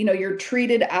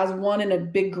treated as one in a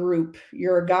big group.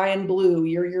 You're a guy in blue,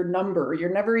 you're your number.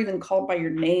 You're never even called by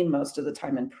your name most of the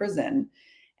time in prison.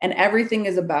 And everything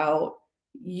is about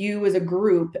you as a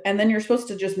group. And then you're supposed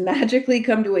to just magically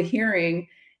come to a hearing,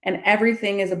 and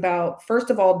everything is about, first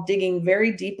of all, digging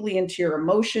very deeply into your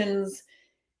emotions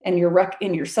and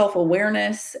your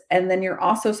self-awareness. And then you're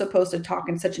also supposed to talk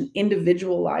in such an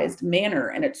individualized manner.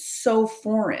 And it's so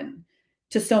foreign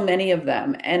to so many of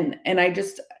them. And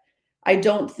I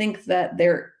don't think that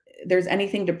there's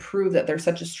anything to prove that there's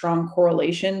such a strong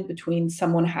correlation between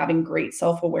someone having great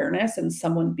self-awareness and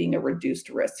someone being a reduced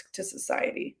risk to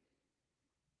society.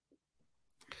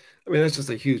 I mean, that's just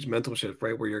a huge mental shift,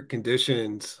 right? Where you're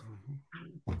conditioned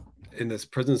in this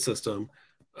prison system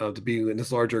to be in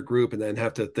this larger group, and then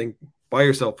have to think by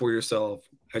yourself, for yourself,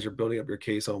 as you're building up your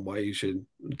case on why you should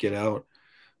get out.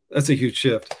 That's a huge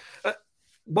shift.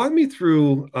 Walk me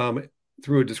through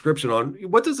a description on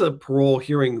what does a parole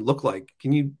hearing look like?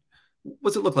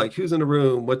 What's it look like? Who's in the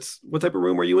room? What type of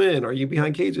room are you in? Are you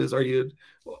behind cages?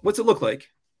 What's it look like?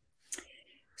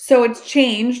 So it's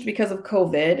changed because of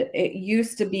COVID. It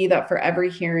used to be that for every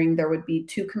hearing, there would be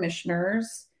two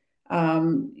commissioners,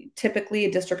 typically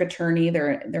a district attorney.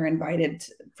 They're invited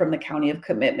from the county of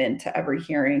commitment to every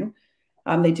hearing.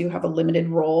 They do have a limited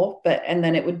role, and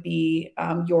then it would be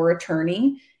your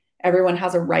attorney. Everyone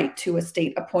has a right to a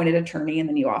state appointed attorney, and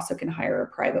then you also can hire a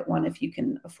private one if you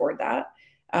can afford that.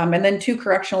 And then two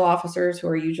correctional officers who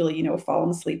are usually, falling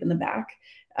asleep in the back.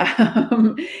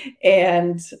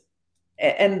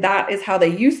 And that is how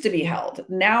they used to be held.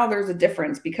 Now there's a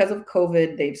difference. Because of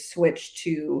COVID, they've switched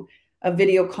to a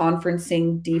video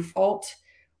conferencing default,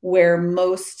 where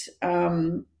most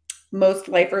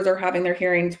lifers are having their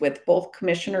hearings with both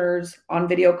commissioners on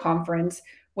video conference,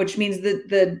 which means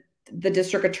that the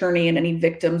district attorney and any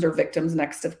victims or victims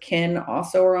next of kin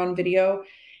also are on video.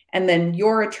 And then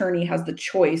your attorney has the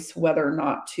choice whether or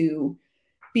not to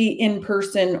be in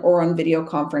person or on video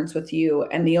conference with you.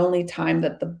 And the only time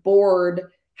that the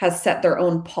board has set their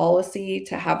own policy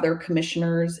to have their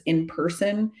commissioners in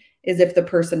person is if the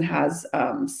person has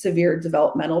severe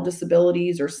developmental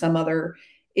disabilities or some other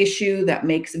issue that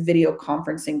makes video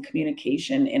conferencing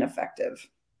communication ineffective.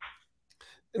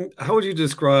 And how would you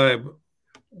describe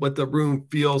what the room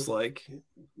feels like?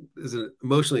 Is it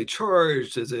emotionally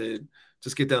charged? Is it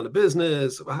just get down to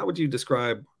business? How would you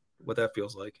describe what that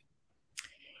feels like?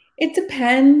 It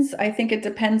depends. I think it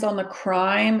depends on the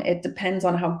crime. It depends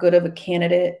on how good of a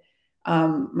candidate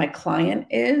my client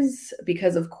is,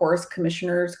 because of course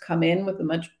commissioners come in with a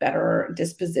much better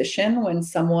disposition when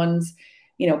someone's,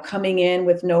 coming in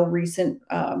with no recent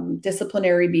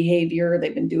disciplinary behavior.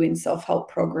 They've been doing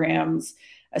self-help programs,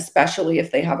 especially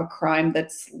if they have a crime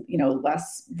that's,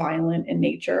 less violent in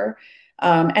nature.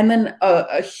 And then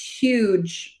a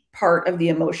huge part of the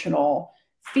emotional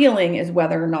feeling is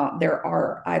whether or not there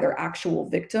are either actual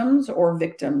victims or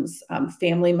victims'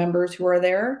 family members who are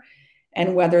there,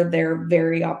 and whether they're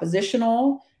very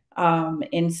oppositional.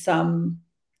 In some,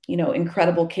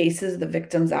 incredible cases, the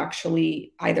victims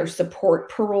actually either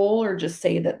support parole or just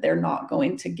say that they're not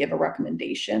going to give a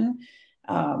recommendation.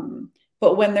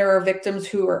 But when there are victims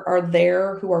who are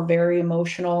there, who are very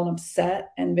emotional and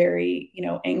upset and very,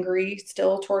 angry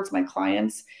still towards my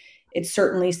clients, it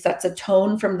certainly sets a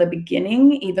tone from the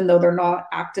beginning, even though they're not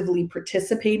actively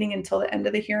participating until the end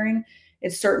of the hearing.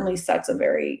 It certainly sets a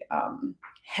very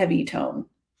heavy tone.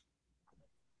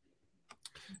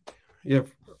 Yeah,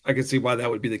 I can see why that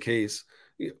would be the case.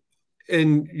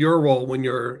 In your role, when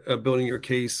you're building your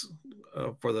case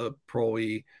for the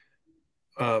parolee,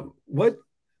 how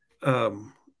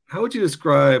would you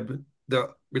describe the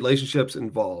relationships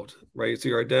involved, right? So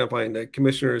you're identifying the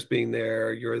commissioners being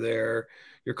there, you're there,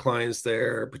 your clients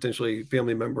there, potentially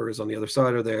family members on the other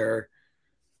side are there.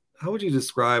 How would you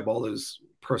describe all those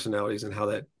personalities and how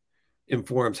that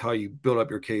informs how you build up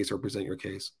your case or present your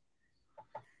case?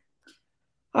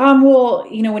 Well,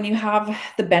 when you have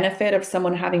the benefit of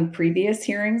someone having previous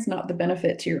hearings, not the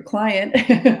benefit to your client,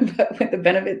 but with the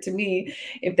benefit to me,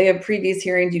 if they have previous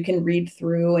hearings, you can read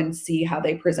through and see how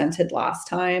they presented last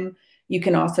time. You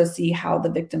can also see how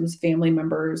the victim's family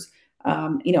members,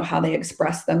 how they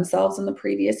expressed themselves in the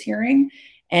previous hearing.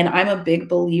 And I'm a big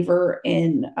believer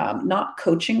in not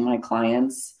coaching my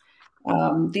clients.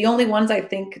 The only ones I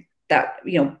think that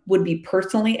would be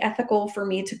personally ethical for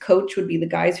me to coach would be the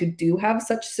guys who do have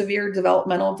such severe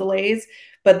developmental delays,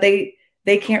 but they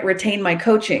can't retain my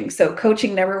coaching. So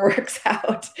coaching never works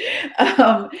out.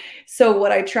 So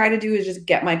what I try to do is just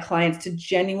get my clients to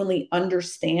genuinely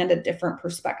understand a different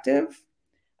perspective.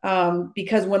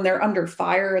 Because when they're under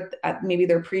fire at maybe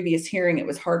their previous hearing, it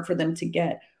was hard for them to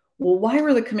get, well, why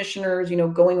were the commissioners,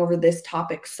 going over this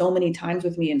topic so many times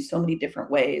with me in so many different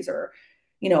ways? Or,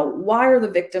 why are the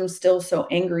victims still so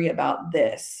angry about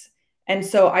this? And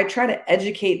so I try to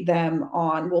educate them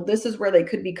on, well, this is where they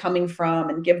could be coming from,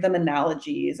 and give them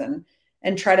analogies and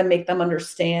try to make them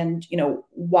understand,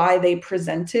 why they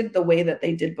presented the way that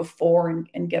they did before,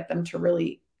 and get them to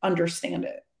really understand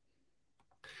it.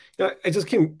 I just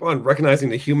came on recognizing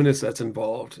the humanness that's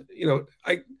involved.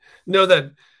 I know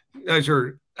that as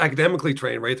you're academically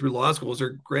trained, right, through law schools,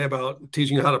 they're great about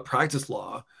teaching you how to practice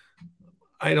law.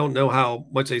 I don't know how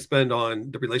much they spend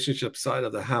on the relationship side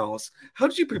of the house. How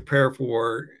did you prepare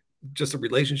for just the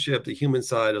relationship, the human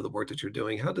side of the work that you're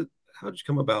doing? How did you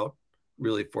come about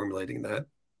really formulating that?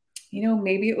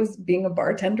 Maybe it was being a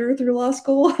bartender through law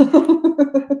school.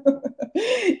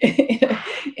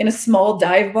 In a small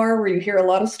dive bar where you hear a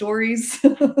lot of stories.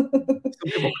 Some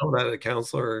people call that a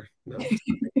counselor. No.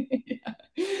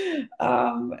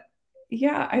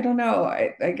 Yeah, I don't know.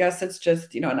 I guess it's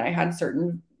just, and I had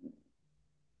certain,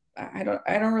 I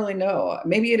don't really know.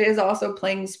 Maybe it is also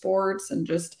playing sports and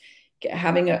just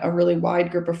having a really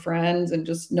wide group of friends and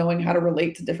just knowing how to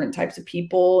relate to different types of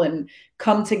people and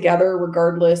come together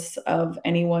regardless of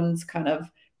anyone's kind of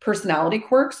personality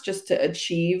quirks, just to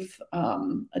achieve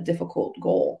a difficult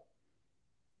goal.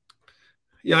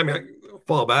 Yeah, I mean, I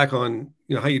fall back on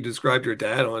how you described your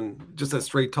dad on just that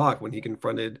straight talk when he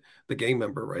confronted the gang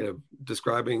member, right? Of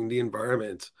describing the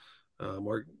environment,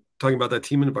 or talking about that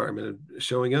team environment and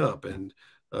showing up and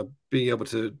being able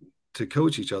to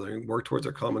coach each other and work towards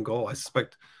a common goal. I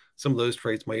suspect some of those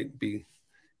traits might be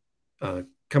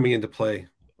coming into play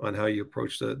on how you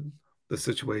approach the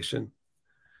situation.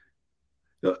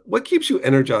 What keeps you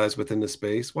energized within the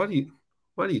space? Why do you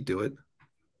do it?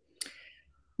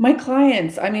 My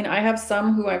clients, I mean, I have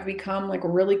some who I've become like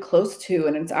really close to,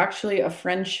 and it's actually a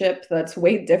friendship that's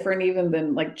way different even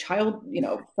than like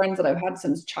friends that I've had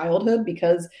since childhood,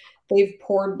 because they've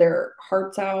poured their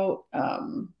hearts out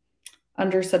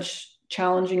under such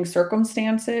challenging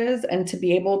circumstances, and to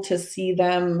be able to see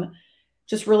them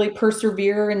just really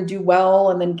persevere and do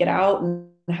well and then get out and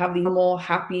have the normal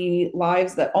happy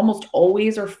lives that almost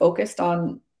always are focused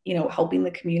on, helping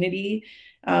the community.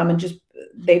 And just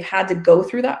they've had to go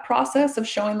through that process of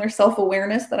showing their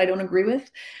self-awareness that I don't agree with.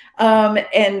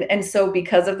 And so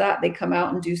because of that, they come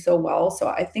out and do so well. So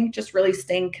I think just really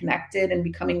staying connected and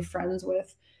becoming friends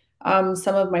with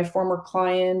some of my former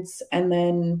clients, and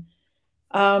then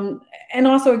and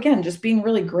also, again, just being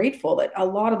really grateful that a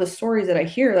lot of the stories that I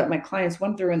hear that my clients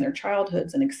went through in their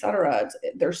childhoods and et cetera,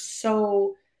 they're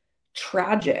so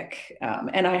tragic.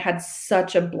 And I had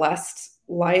such a blessed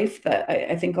life that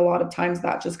I think a lot of times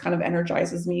that just kind of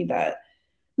energizes me, that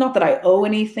not that I owe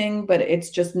anything, but it's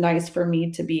just nice for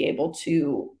me to be able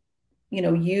to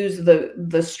use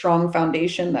the strong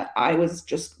foundation that I was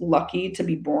just lucky to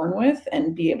be born with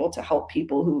and be able to help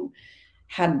people who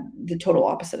had the total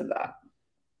opposite of that.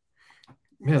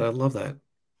 Man, I love that.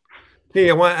 Hey,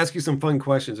 I want to ask you some fun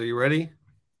questions. Are you ready?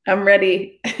 I'm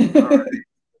ready. All right.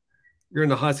 You're in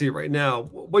the hot seat right now.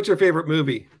 What's your favorite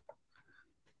movie?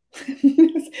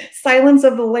 Silence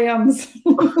of the Lambs.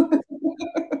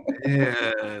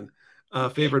 And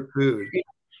favorite food?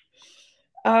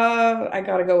 I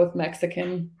gotta go with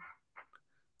Mexican.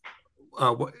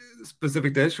 What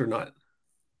specific dish or not?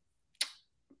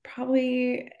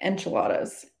 Probably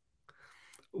enchiladas.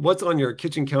 What's on your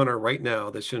kitchen counter right now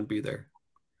that shouldn't be there?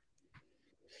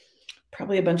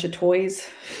 Probably a bunch of toys.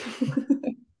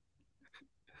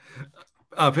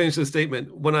 Finish the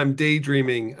statement. When I'm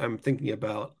daydreaming, I'm thinking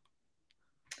about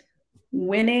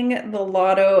winning the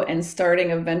lotto and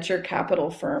starting a venture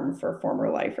capital firm for former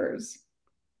lifers.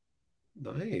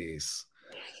 Nice.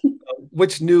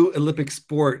 Which new Olympic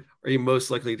sport are you most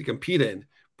likely to compete in?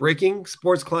 Breaking,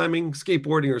 sports climbing,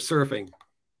 skateboarding, or surfing?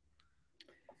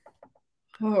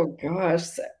 Oh gosh.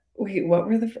 Wait, what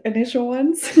were the initial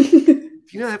ones?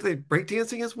 Do you know if they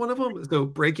breakdancing is one of them? So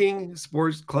breaking,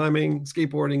 sports climbing,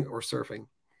 skateboarding, or surfing?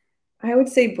 I would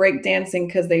say breakdancing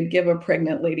because they'd give a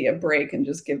pregnant lady a break and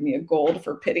just give me a gold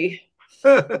for pity.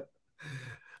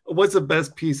 What's the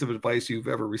best piece of advice you've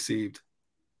ever received?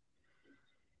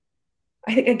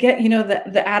 I get,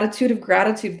 the attitude of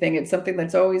gratitude thing. It's something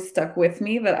that's always stuck with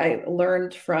me that I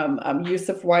learned from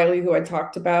Yusuf Wiley, who I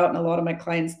talked about, and a lot of my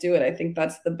clients do it. I think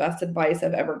that's the best advice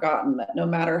I've ever gotten, that no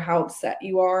matter how upset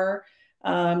you are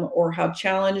or how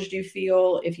challenged you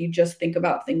feel, if you just think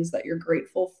about things that you're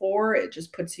grateful for, it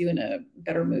just puts you in a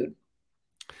better mood.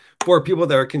 For people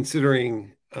that are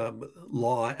considering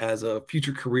law as a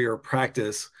future career or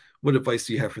practice, what advice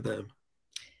do you have for them?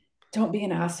 Don't be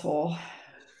an asshole.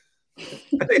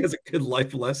 I think it's a good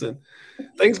life lesson.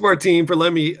 Thanks, Martine, for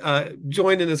letting me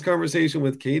join in this conversation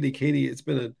with Katey. Katey, it's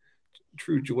been a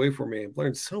true joy for me. I've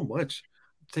learned so much.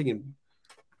 I'm taking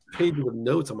pages of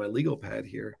notes on my legal pad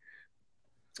here.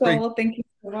 It's great. Well, thank you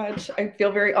so much. I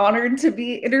feel very honored to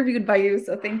be interviewed by you.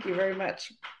 So thank you very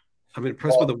much. I'm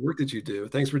impressed with the work that you do.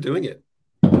 Thanks for doing it.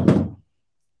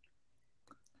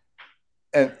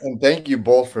 And thank you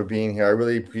both for being here. I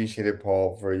really appreciate it,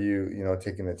 Paul, for you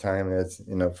taking the time. And it's,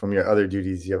 from your other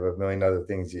duties, you have a million other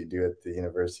things you do at the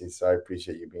university. So I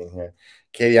appreciate you being here.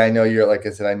 Katey, I know like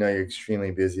I said, I know you're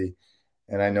extremely busy,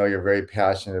 and I know you're very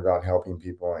passionate about helping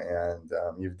people, and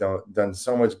you've done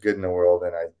so much good in the world.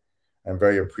 And I'm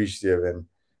very appreciative and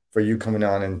for you coming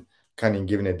on and kind of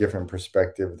giving a different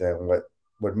perspective than what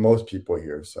most people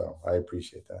hear. So I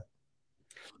appreciate that.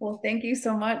 Well, thank you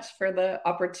so much for the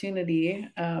opportunity.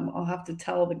 I'll have to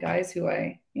tell the guys who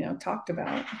I, talked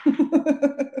about.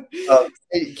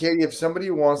 Hey, Katey, if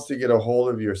somebody wants to get a hold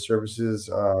of your services,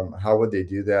 how would they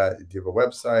do that? Do you have a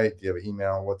website? Do you have an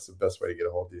email? What's the best way to get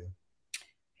a hold of you?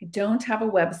 I don't have a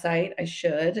website. I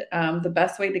should. The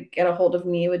best way to get a hold of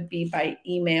me would be by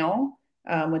email,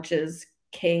 which is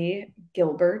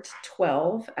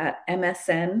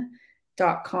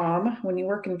kgilbert12@msn.com. When you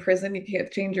work in prison, you can't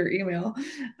change your email.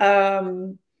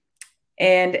 And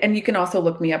you can also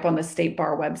look me up on the State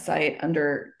Bar website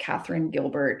under Katey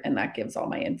Gilbert, and that gives all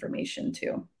my information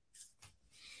too.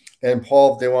 And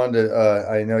Paul, if they wanted to,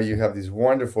 I know you have these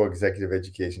wonderful executive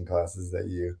education classes that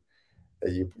you're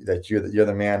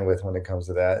the man with when it comes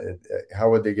to that.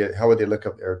 How would they look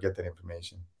up or get that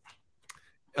information?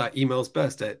 Email's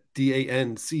best at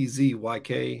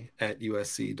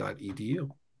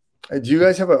danczyk@usc.edu. Do you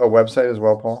guys have a website as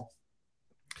well, Paul?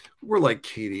 We're like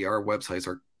Katey. Our websites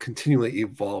are continually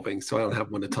evolving, so I don't have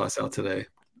one to toss out today.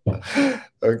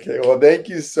 Okay. Well, thank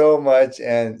you so much.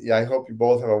 And I hope you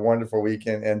both have a wonderful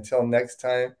weekend. Until next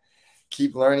time,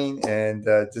 keep learning and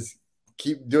just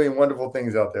keep doing wonderful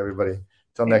things out there, everybody.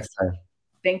 Till next time.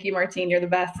 Thank you, Martine. You're the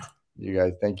best. You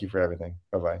guys, thank you for everything.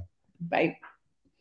 Bye-bye. Bye.